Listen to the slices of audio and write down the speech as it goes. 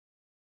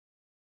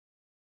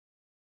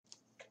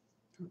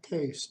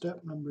Okay,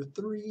 step number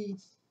 3,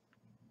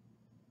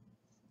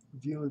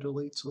 view and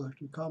delete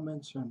selected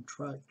comments and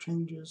track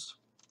changes.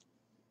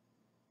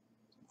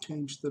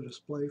 Change the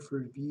display for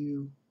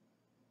view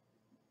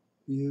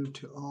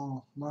to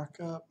all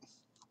markup.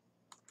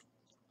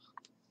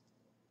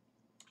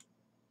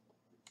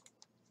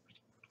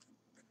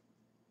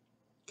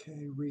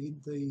 Okay,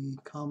 read the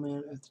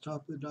comment at the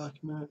top of the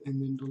document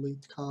and then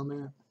delete the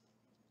comment.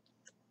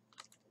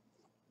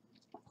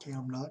 Okay,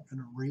 I'm not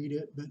going to read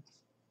it, but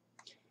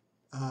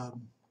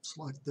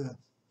select the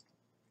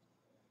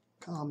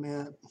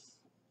comment,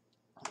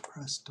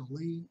 press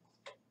delete.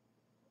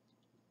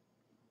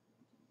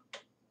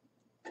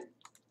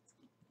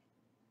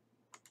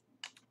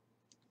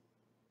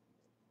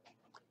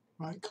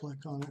 Right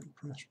click on it and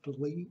press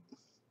delete.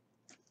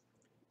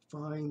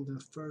 Find the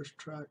first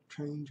track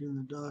change in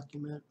the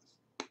document,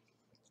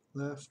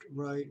 left,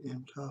 right,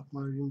 and top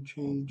margin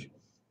change,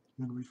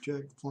 and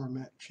reject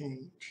format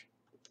change.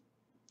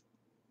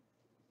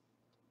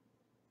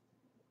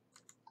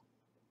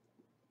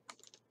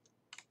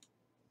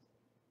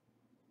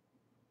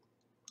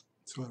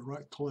 So I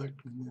right click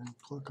and then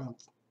click on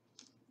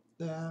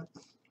that,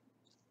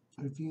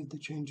 review the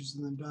changes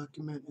in the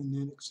document, and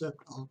then accept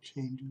all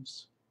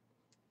changes.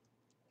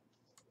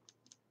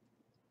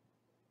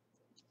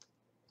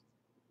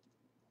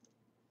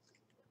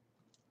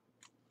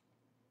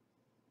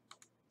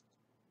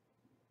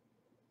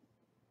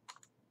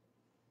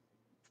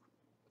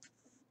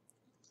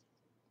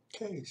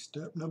 Okay,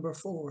 step number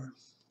 4.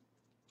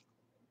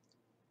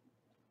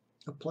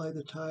 Apply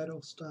the title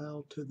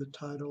style to the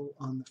title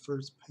on the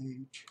first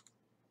page.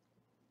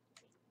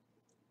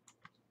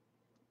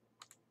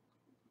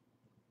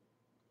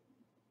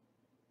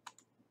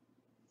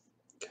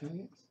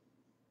 Okay.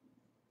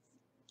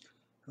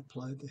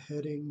 Apply the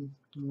heading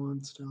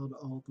 1 style to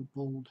all the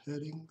bold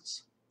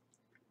headings.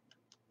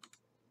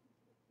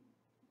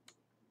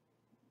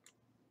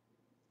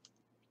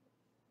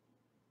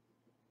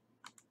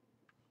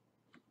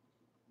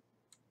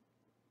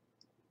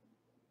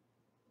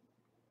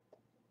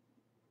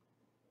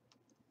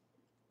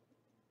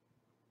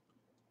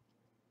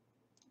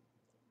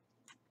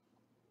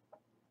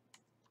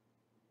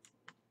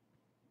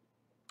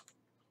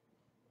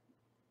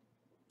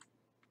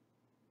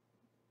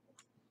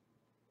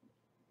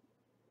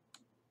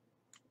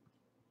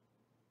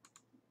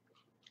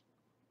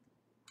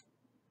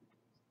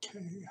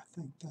 Okay, I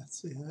think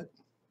that's it.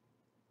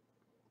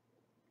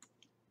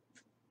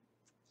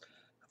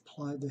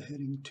 Apply the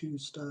heading 2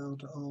 style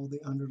to all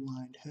the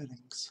underlined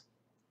headings.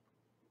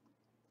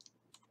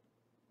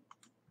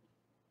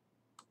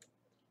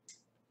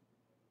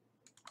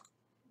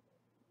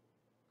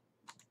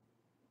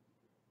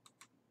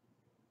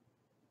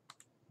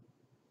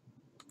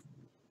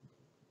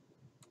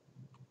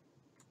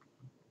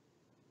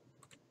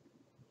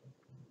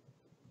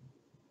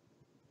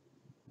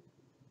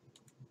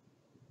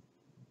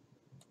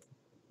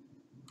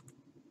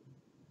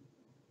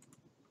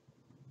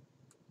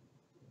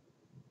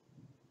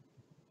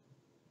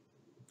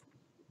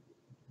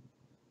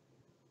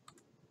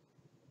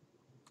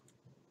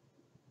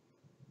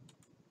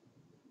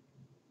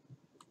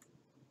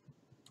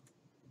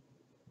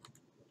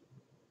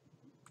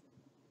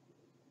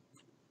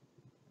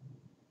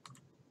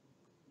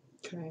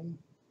 Okay.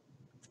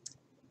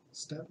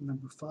 Step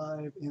number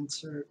 5,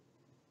 insert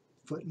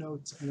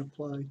footnotes and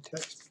apply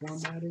text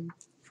formatting.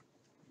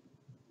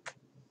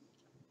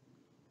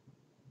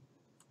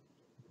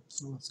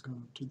 So let's go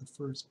to the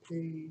first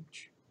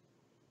page.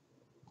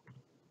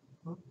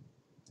 Oh,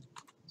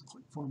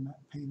 click Format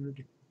Painter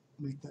to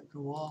make that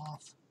go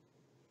off.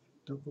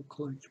 Double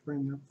click to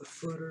bring up the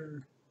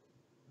footer.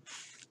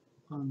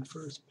 On the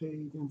first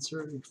page,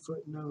 insert a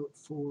footnote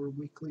for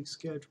weekly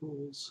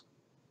schedules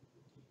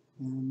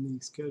in the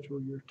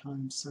Schedule Your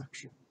Time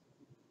section.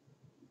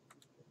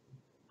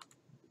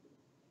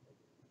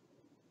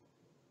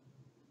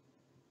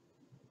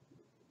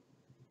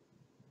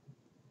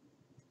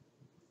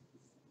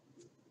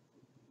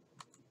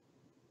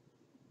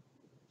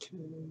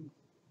 Okay.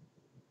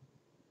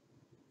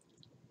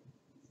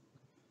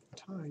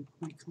 Type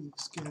weekly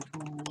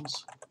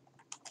schedules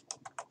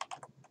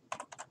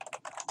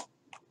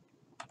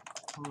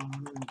are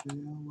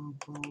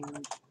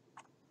available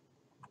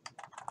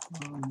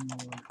on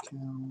your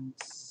counselor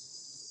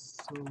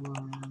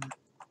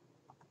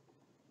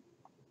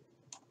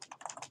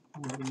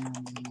or in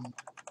the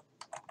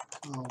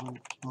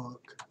college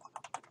book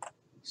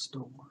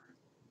store.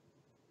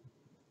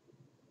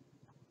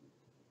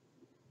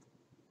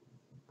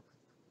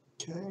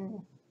 Okay.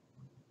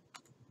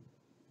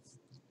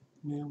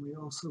 Now we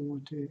also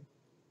want to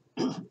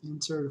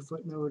insert a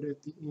footnote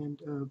at the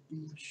end of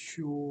be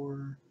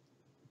sure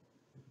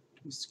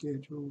to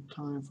schedule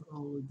time for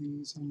all of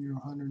these in your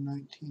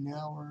 119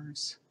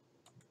 hours.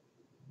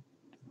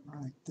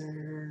 Right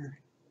there.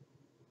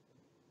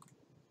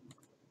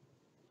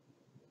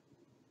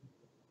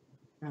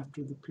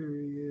 After the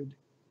period.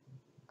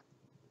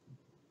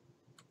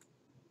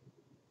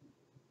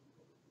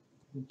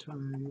 And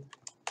type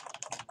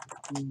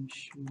be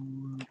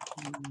sure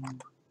to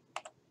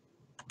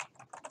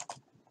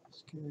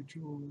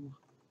schedule,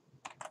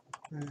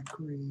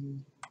 bakery,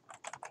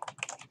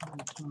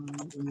 time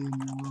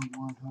annual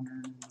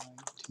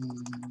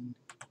 119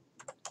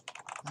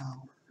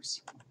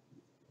 hours.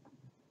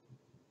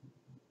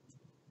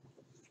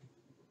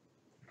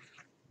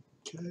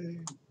 Okay.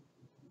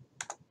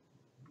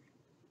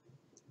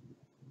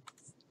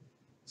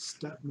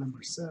 Step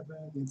number 7,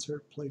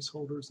 insert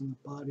placeholders in the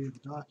body of the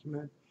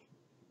document.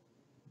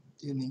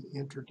 In the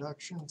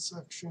introduction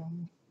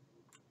section,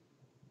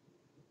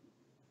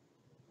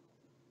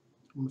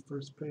 on the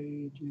first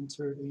page,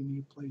 insert a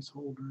new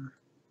placeholder.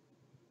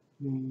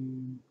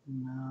 Name,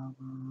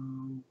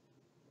 Navarro.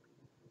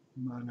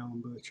 I know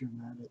I'm butchering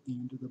that at the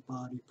end of the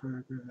body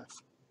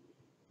paragraph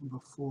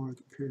before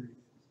the period.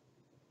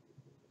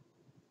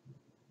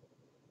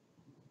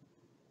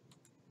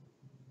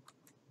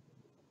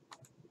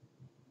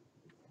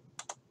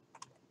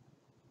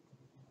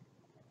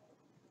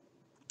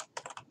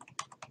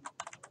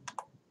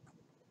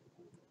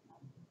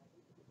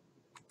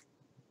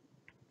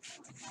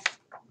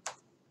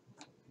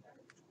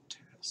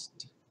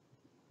 Test.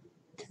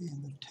 Okay,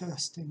 and the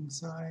test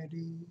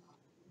anxiety.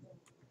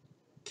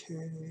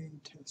 Okay,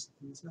 test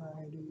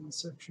anxiety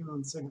section on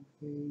the second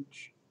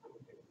page,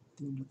 at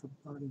the end of the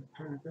body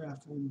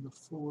paragraph and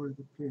before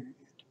the period.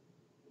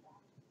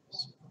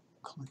 So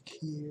click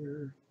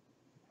here,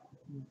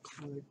 and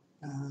click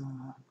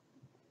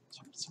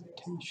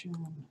citation,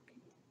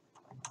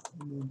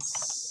 and then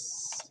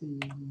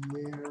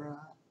Sierra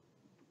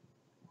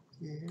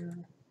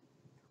here.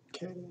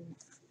 Okay.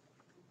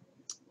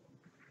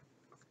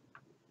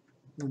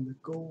 In the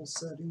goal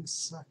settings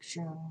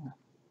section,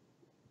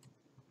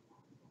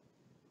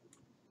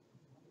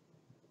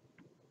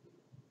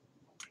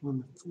 on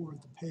the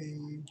 4th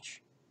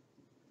page,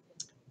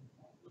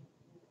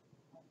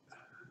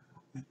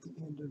 at the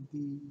end of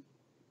the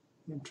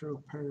intro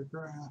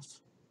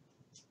paragraph,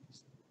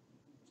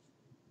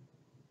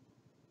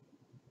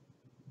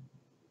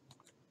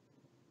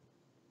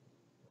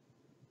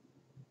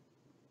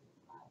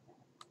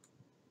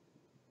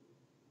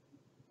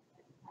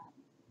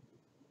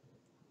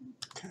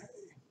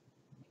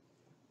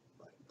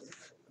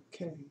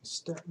 okay,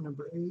 step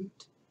number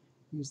 8,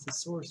 use the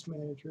source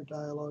manager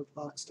dialog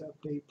box to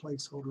update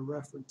placeholder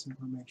reference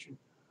information.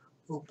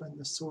 Open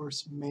the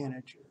source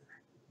manager.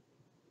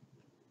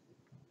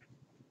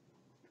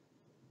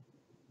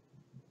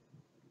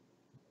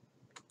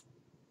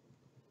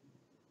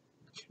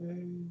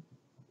 Okay.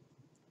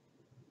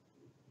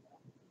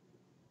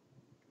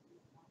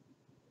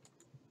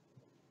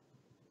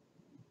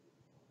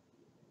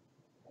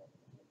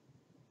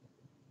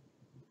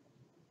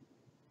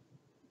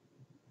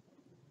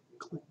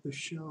 Click the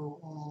show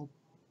all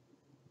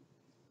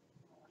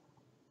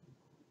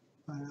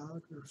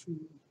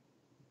biography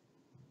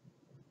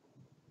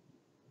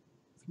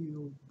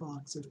field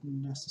box if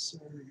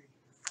necessary.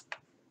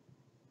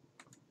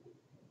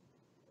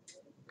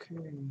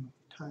 Okay,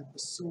 type a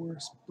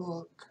source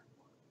book,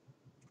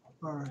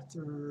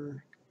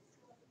 Arthur,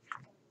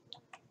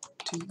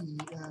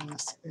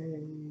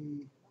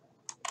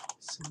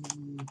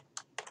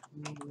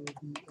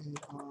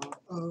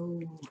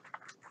 T-E-S-A-C-U-A-B-A-R-O,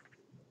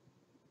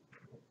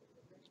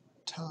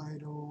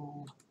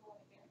 title,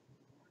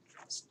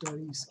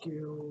 study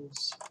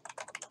skills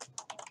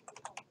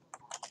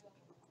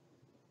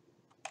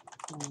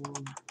for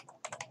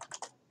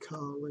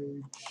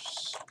college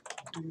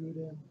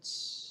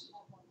students,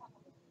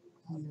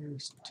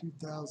 years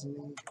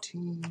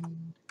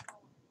 2018,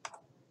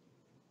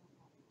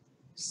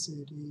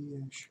 city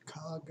in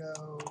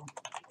Chicago,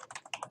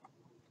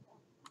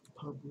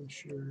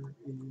 publisher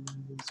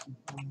is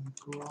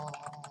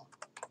McGraw-Hill.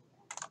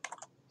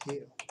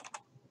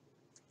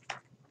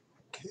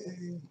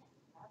 Okay.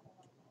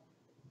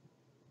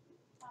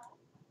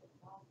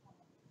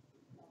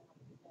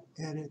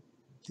 Edit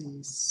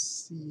the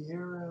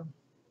Sierra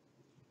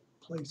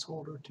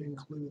placeholder to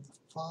include the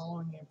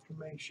following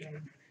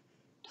information.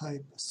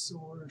 Type a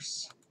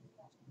source.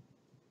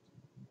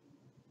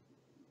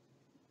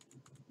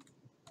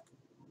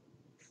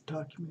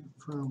 Document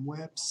from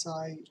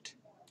website.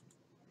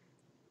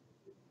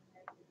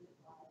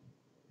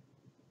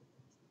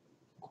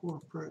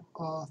 Corporate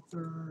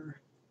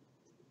author.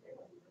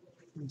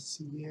 The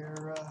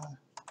Sierra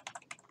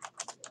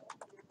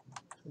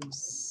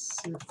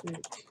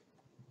Pacific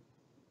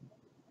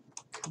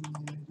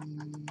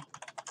Community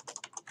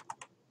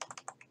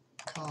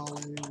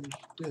College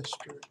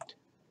District.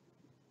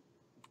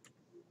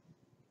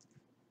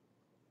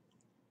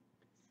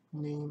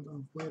 Name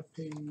of web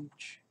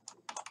page.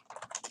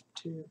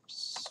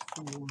 Tips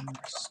for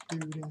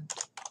student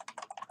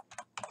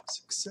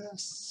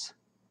success.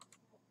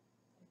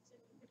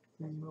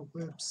 Name of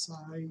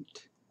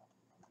website.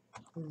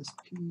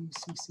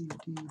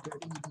 spccd.edu.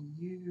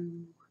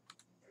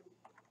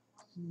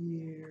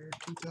 Year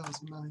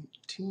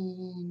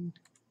 2019.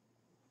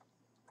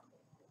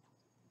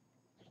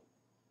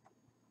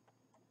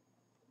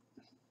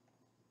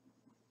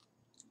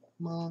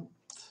 Month,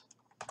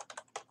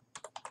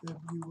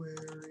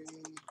 February,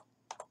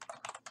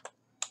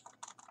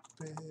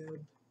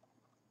 Feb,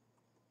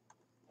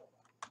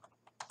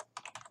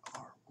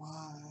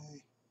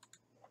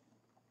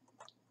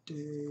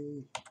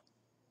 day,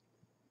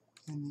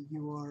 and the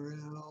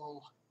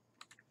URL.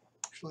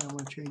 Actually, I'm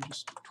going to change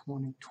this to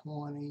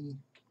 2020,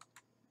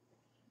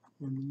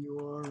 and the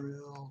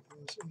URL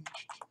is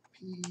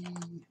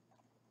http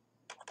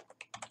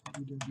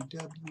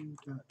www.spccd.edu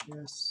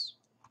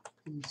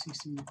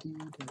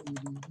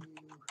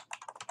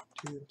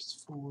tips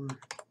for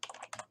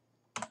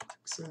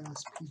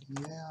success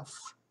PDF.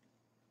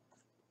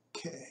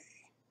 Okay.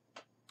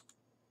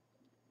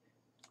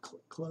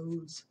 Click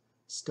close.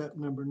 Step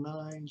number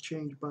 9,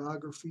 change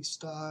biography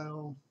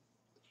style.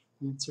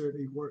 Insert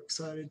a works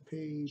cited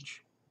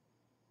page.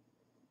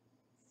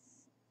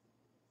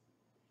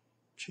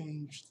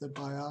 Change the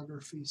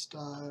biography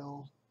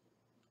style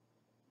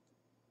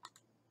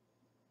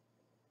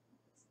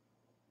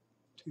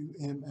to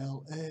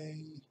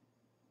MLA.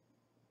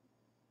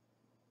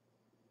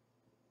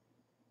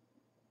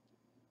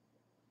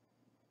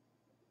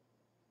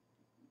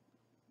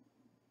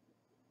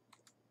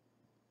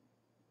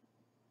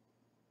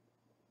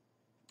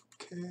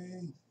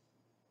 Okay.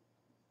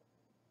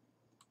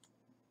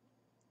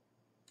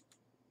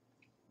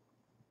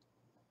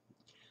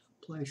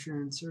 Place your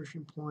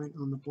insertion point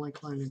on the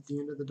blank line at the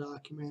end of the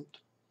document.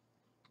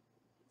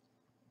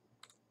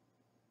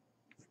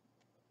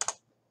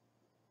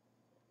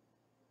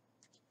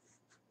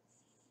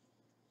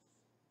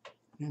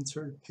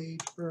 Insert a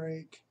page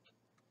break.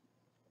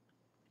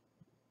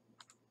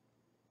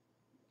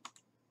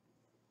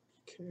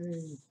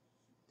 Okay.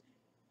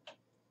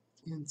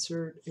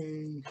 Insert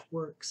a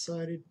works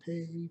cited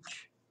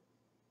page.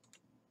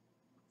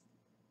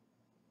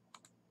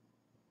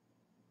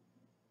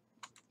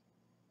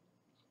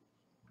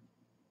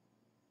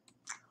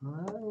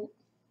 Alright.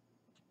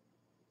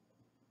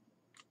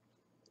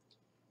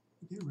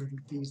 Get rid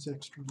of these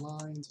extra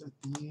lines at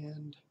the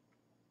end.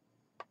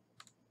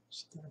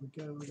 So there we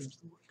go, there's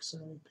the works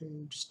cited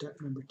page.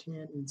 Step number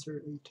 10,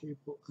 insert a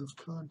table of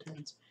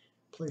contents.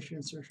 Place your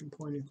insertion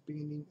point at the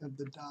beginning of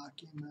the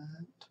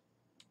document.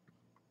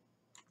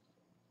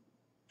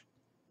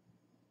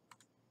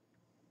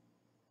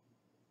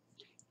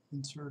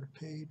 Insert a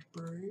page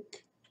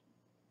break.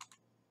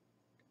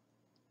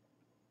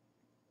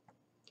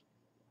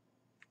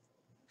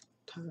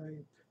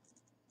 Type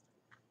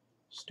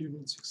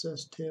student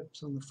success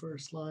tips on the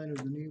first line of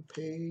the new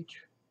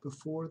page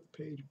before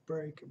the page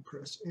break and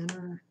press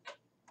enter.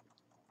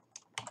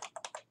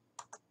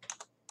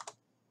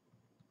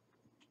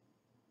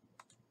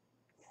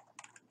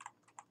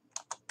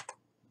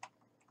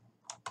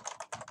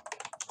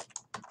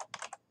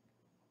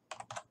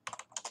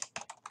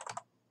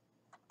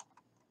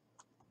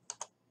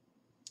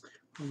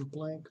 On the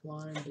blank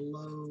line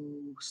below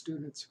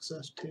student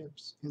success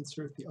tips,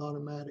 insert the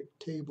automatic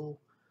table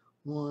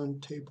 1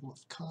 table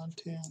of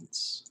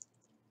contents.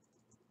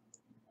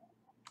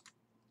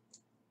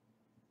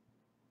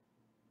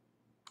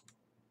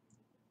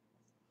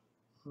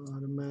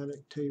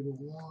 Automatic table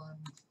 1.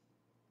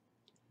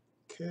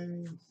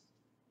 Okay.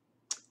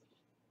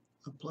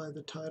 Apply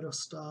the title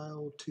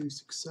style to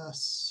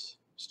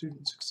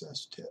student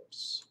success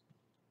tips.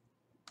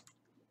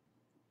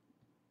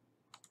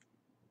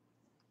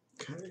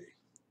 Okay.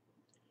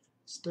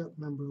 Step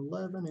number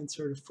 11,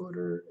 insert a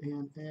footer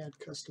and add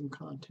custom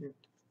content.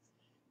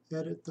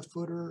 Edit the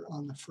footer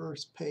on the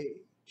first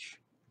page.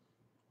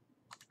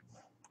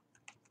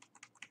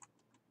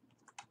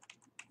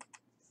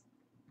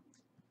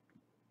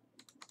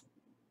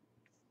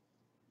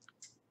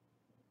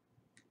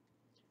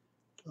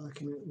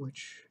 Document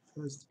which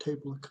has the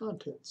table of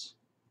contents.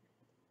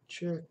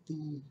 Check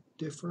the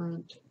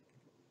different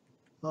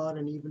odd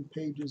and even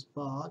pages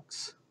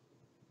box.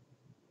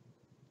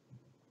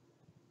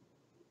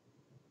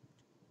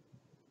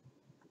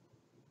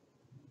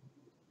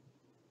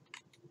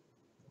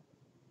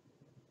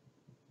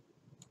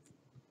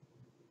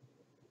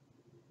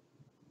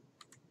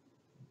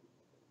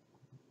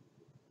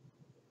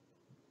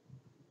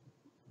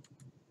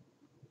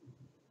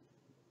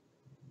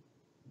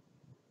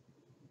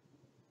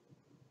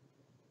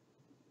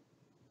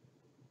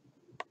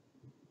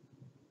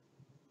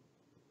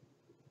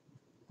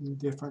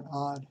 Different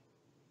odd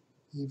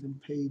even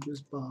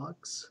pages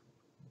box.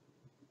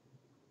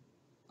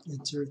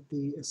 Insert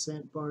the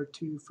ascent bar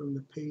 2 from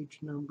the page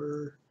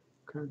number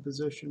current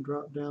position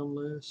drop down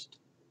list.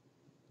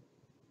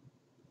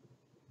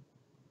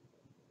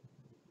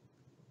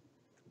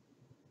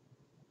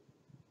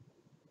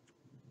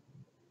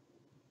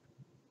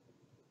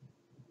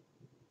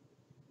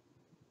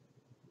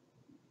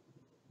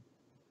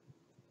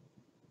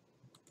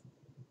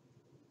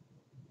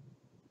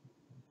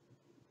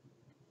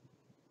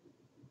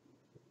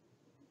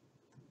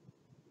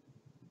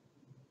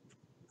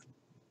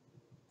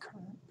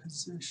 Current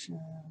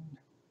position,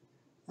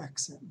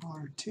 accent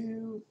bar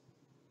 2.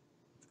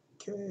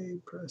 Okay,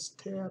 press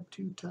tab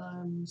 2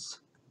 times.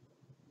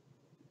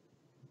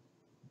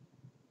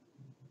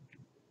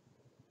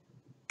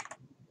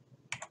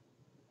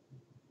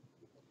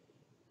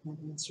 And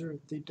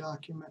insert the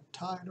document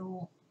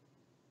title,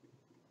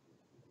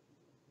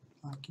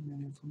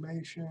 document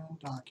information,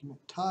 document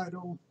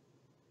title.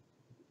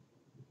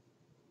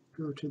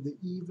 go to the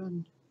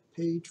even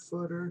page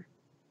footer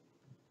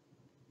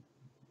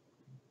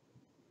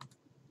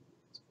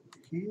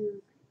here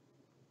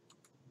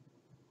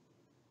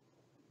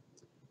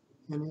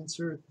and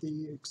insert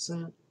the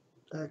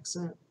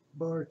accent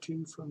bar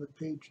 2 from the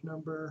page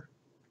number,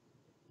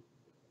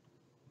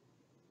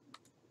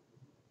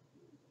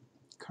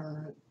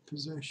 current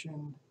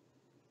position,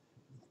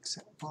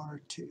 accent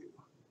bar 2.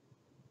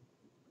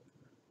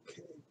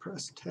 Okay,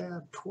 press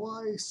tab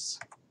twice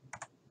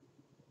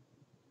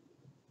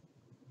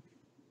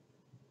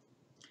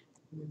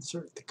and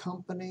insert the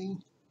company.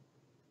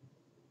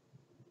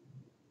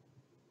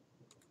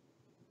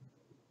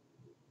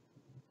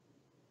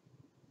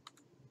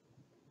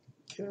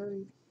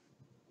 Okay,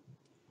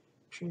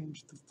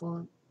 change the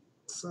font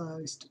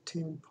size to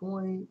 10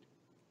 point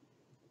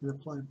and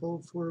apply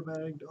bold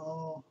formatting to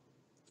all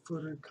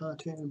footer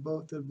content in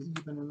both of the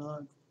even and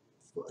odd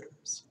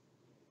footers.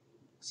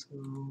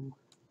 So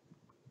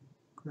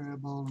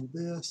grab all of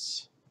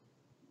this,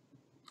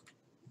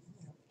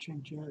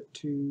 change it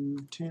to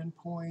 10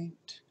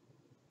 point,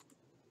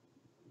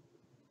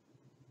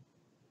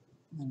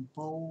 and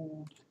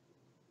bold,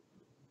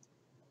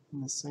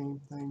 and the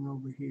same thing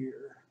over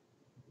here.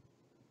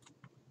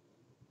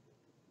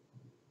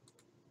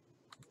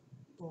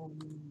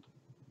 Bold,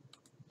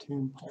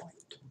 10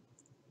 point,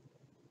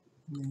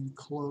 and then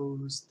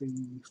close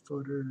the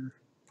footer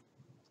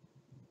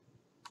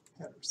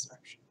header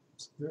section.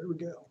 So there we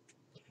go.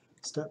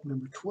 Step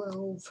number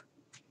 12,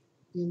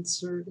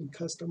 insert and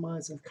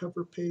customize a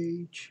cover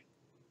page.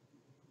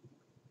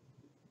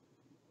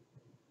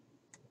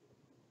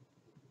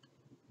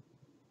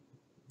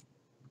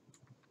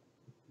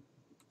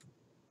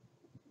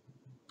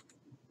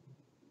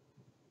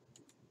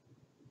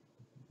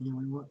 And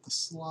we want the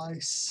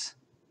slice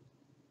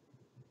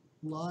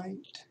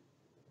light,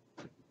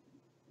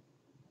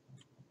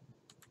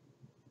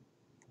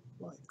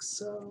 like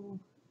so.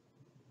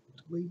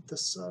 Delete the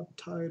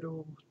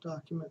subtitle,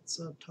 document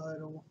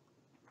subtitle.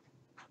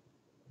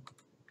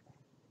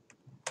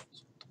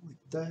 So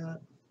delete that.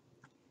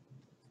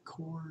 Of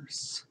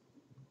course.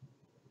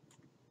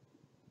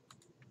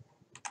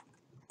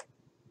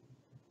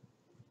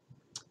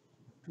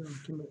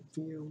 Document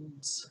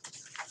fields.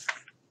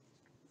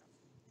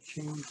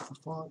 Change the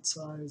font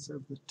size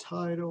of the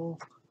title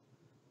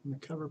on the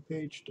cover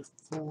page to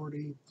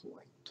 40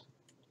 point.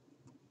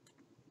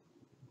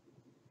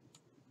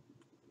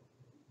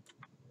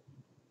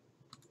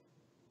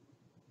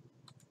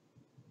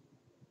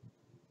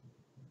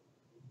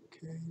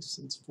 Okay,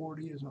 since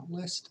 40 isn't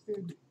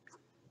listed,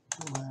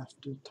 we'll have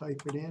to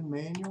type it in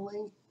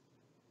manually,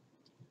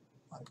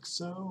 like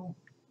so,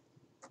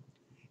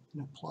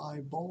 and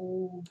apply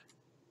bold.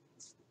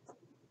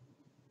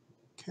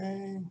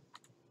 Okay.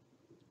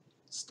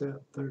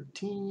 Step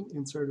 13,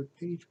 insert a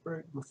page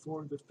break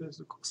before the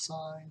physical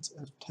signs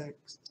of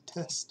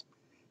test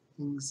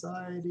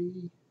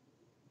anxiety.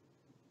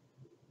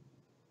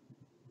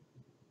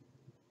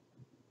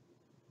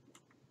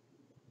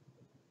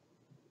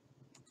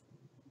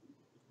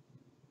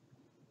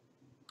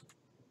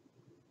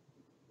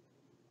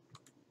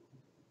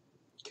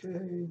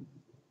 Okay.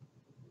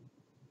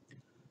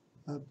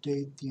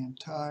 Update the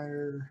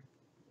entire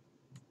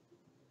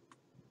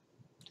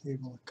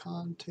table of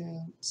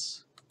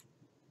contents.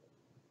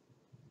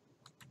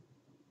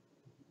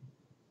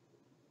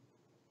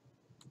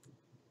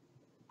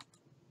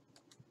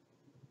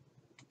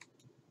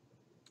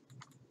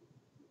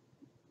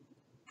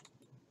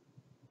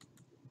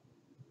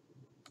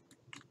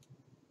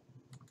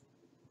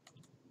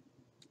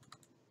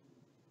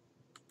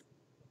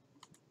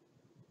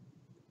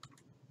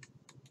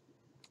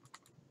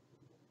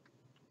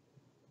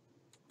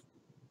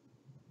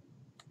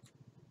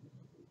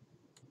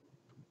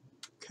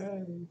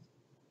 Okay.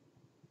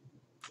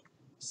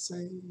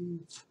 Save.